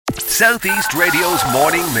Southeast Radio's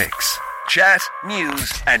morning mix. Chat,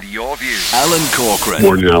 news and your views. Alan Corcoran.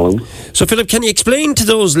 Morning, Alan. So, Philip, can you explain to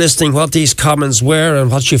those listening what these comments were and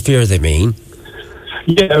what you fear they mean?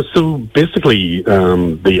 Yeah, so basically,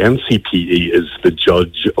 the NCPE is the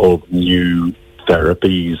judge of new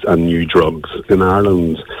therapies and new drugs in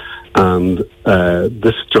Ireland. And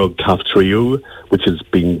this drug, Kaftrio, which has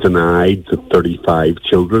been denied to 35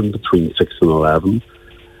 children between 6 and 11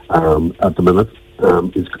 at the minute,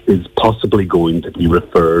 is possibly going to be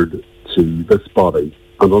referred to this body.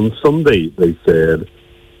 And on Sunday, they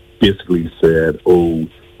basically said, oh,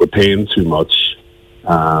 we're paying too much.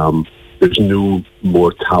 There's no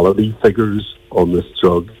mortality figures on this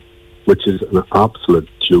drug, which is an absolute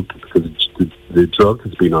joke because the drug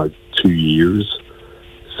has been out 2 years.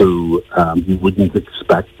 So you wouldn't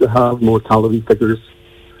expect to have mortality figures.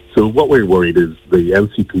 So what we're worried is the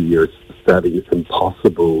NCP is setting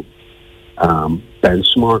impossible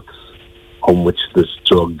benchmarks on which this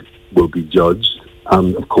drug will be judged.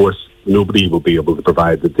 And of course, nobody will be able to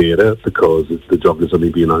provide the data because the drug has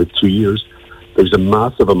only been out 2 years. There's a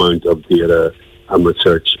massive amount of data and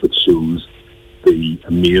research which shows the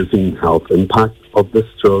amazing health impact of this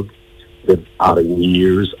drug. It's adding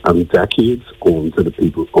years and decades onto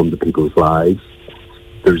people's lives.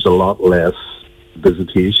 There's a lot less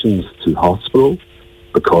visitations to hospital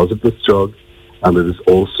because of this drug, and it is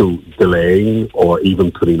also delaying or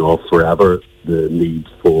even putting off forever the need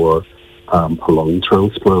for a lung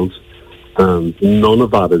transplant. And none of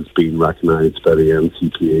that has been recognised by the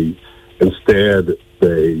NCPE. Instead,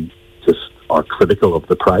 they just are critical of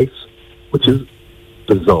the price, which is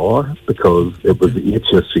bizarre because it was the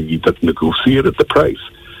HSE that negotiated the price.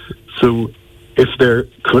 So if they're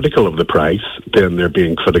critical of the price, then they're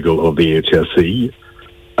being critical of the HSE.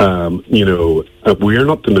 We're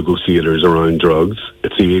not the negotiators around drugs.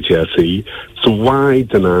 It's the HSE. So why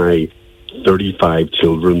deny 35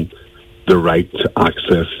 children the right to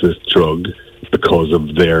access this drug because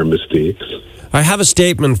of their mistakes? I have a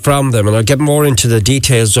statement from them, and I'll get more into the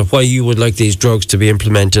details of why you would like these drugs to be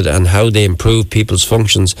implemented and how they improve people's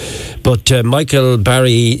functions. But Michael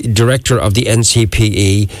Barry, director of the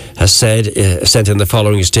NCPE, has sent in the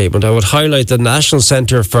following statement. I would highlight the National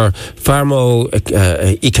Centre for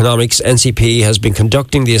Pharmacoeconomics, NCPE, has been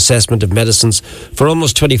conducting the assessment of medicines for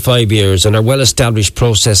almost 25 years, and our well-established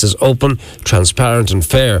process is open, transparent and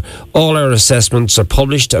fair. All our assessments are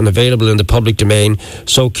published and available in the public domain,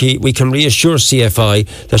 so we can reassure CFI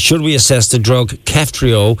that should we assess the drug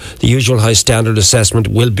Kaftrio, the usual high standard assessment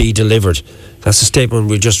will be delivered. That's a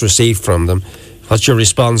statement we just received from them. What's your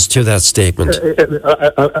response to that statement?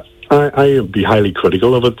 I would be highly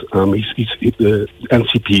critical of it. The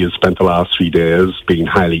NCP has spent the last 3 days being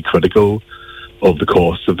highly critical of the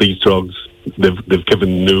cost of these drugs. They've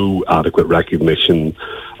given no adequate recognition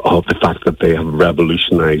of the fact that they have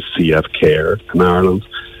revolutionised CF care in Ireland.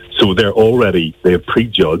 So they have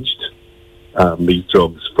prejudged these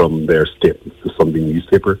drugs from their statements to Sunday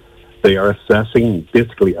newspaper. They are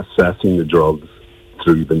basically assessing the drugs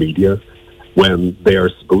through the media when they are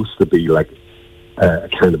supposed to be like a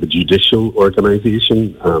kind of a judicial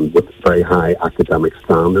organisation with very high academic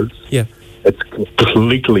standards. Yeah. It's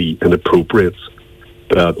completely inappropriate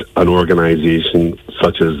that an organisation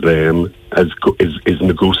such as them is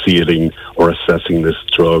negotiating or assessing this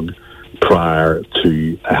drug prior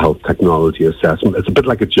to a health technology assessment. It's a bit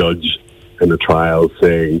like a judge in a trial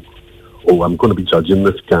saying, oh, I'm going to be judging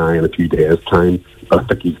this guy in a few days' time, but I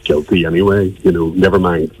think he's guilty anyway. Never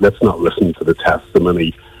mind. Let's not listen to the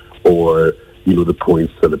testimony or, the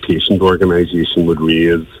points that a patient organisation would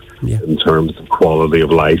raise in terms of quality of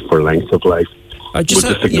life or length of life. We'll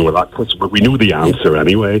just ignore that because we knew the answer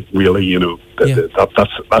anyway, really,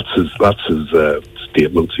 that's his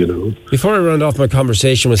statements, Before I round off my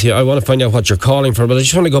conversation with you, I want to find out what you're calling for, but I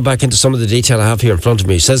just want to go back into some of the detail I have here in front of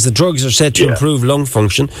me. It says the drugs are said to improve lung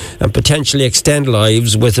function and potentially extend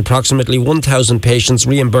lives, with approximately 1,000 patients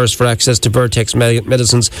reimbursed for access to Vertex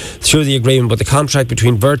medicines through the agreement, but the contract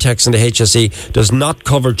between Vertex and the HSE does not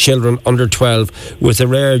cover children under 12 with a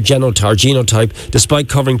rare genotype, despite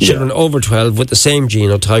covering children over 12 with the same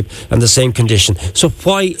genotype and the same condition. So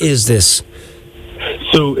why is this?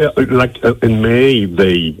 So, in May,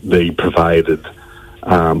 they provided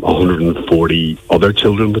 140 other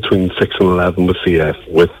children between 6 and 11 with CF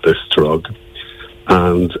with this drug.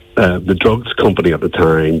 And the drugs company at the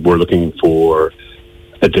time were looking for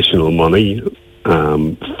additional money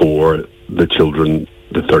for the children,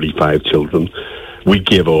 the 35 children. We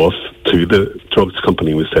gave off to the drugs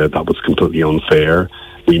company. We said that was completely unfair.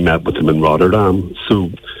 We met with them in Rotterdam.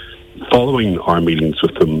 So following our meetings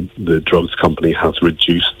with them, the drugs company has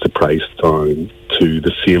reduced the price down to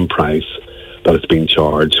the same price that it's being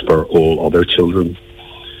charged for all other children.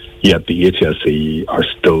 Yet the HSE are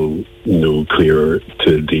still no clearer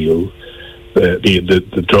to a deal.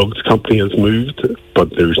 The drugs company has moved, but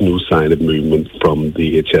there's no sign of movement from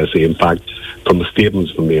the HSE. In fact, from the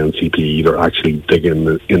statements from the NCPE, they're actually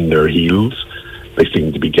digging in their heels. They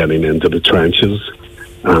seem to be getting into the trenches,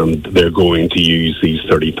 and they're going to use these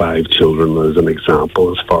 35 children as an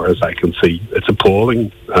example, as far as I can see. It's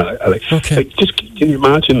appalling. Okay. Just can you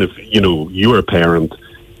imagine if you were a parent,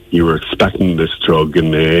 you were expecting this drug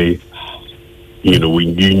in May. You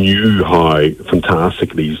knew how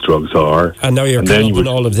fantastic these drugs are. And now you're caught up in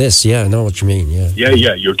all of this. Yeah, I know what you mean, yeah.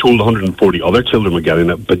 Yeah, you're told 140 other children were getting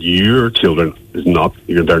it, but your children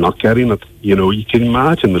they're not getting it. You can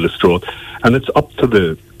imagine the distraught. And it's up to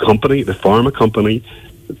the company, the pharma company,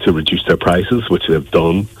 to reduce their prices, which they've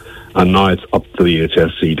done. And now it's up to the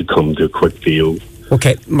HSE to come to a quick deal.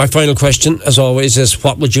 Okay, my final question, as always, is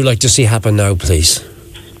what would you like to see happen now, please?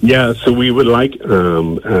 Yeah, so we would like,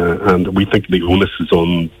 and we think the onus is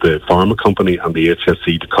on the pharma company and the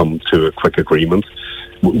HSE to come to a quick agreement.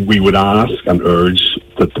 We would ask and urge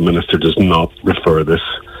that the Minister does not refer this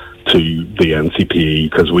to the NCPE,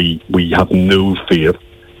 because we have no faith,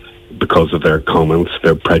 because of their comments,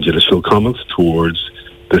 their prejudicial comments towards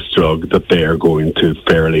this drug, that they are going to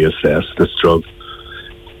fairly assess this drug.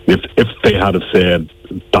 If they had have said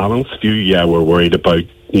balanced view, yeah, we're worried about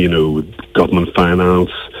government finance.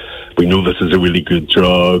 We know this is a really good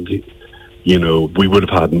drug. We would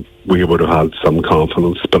have had some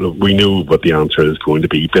confidence, but we know what the answer is going to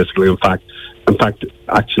be. Basically, in fact,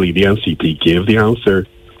 actually, the NCP gave the answer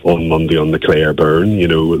on Monday on the Clare Burn.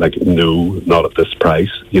 No, not at this price.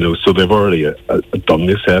 So they've already done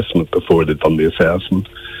the assessment before they've done the assessment.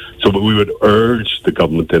 So, but we would urge the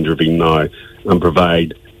government to intervene now and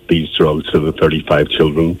provide these drugs to the 35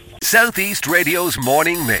 children. Southeast Radio's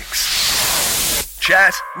morning mix.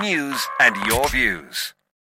 Chat, news, and your views.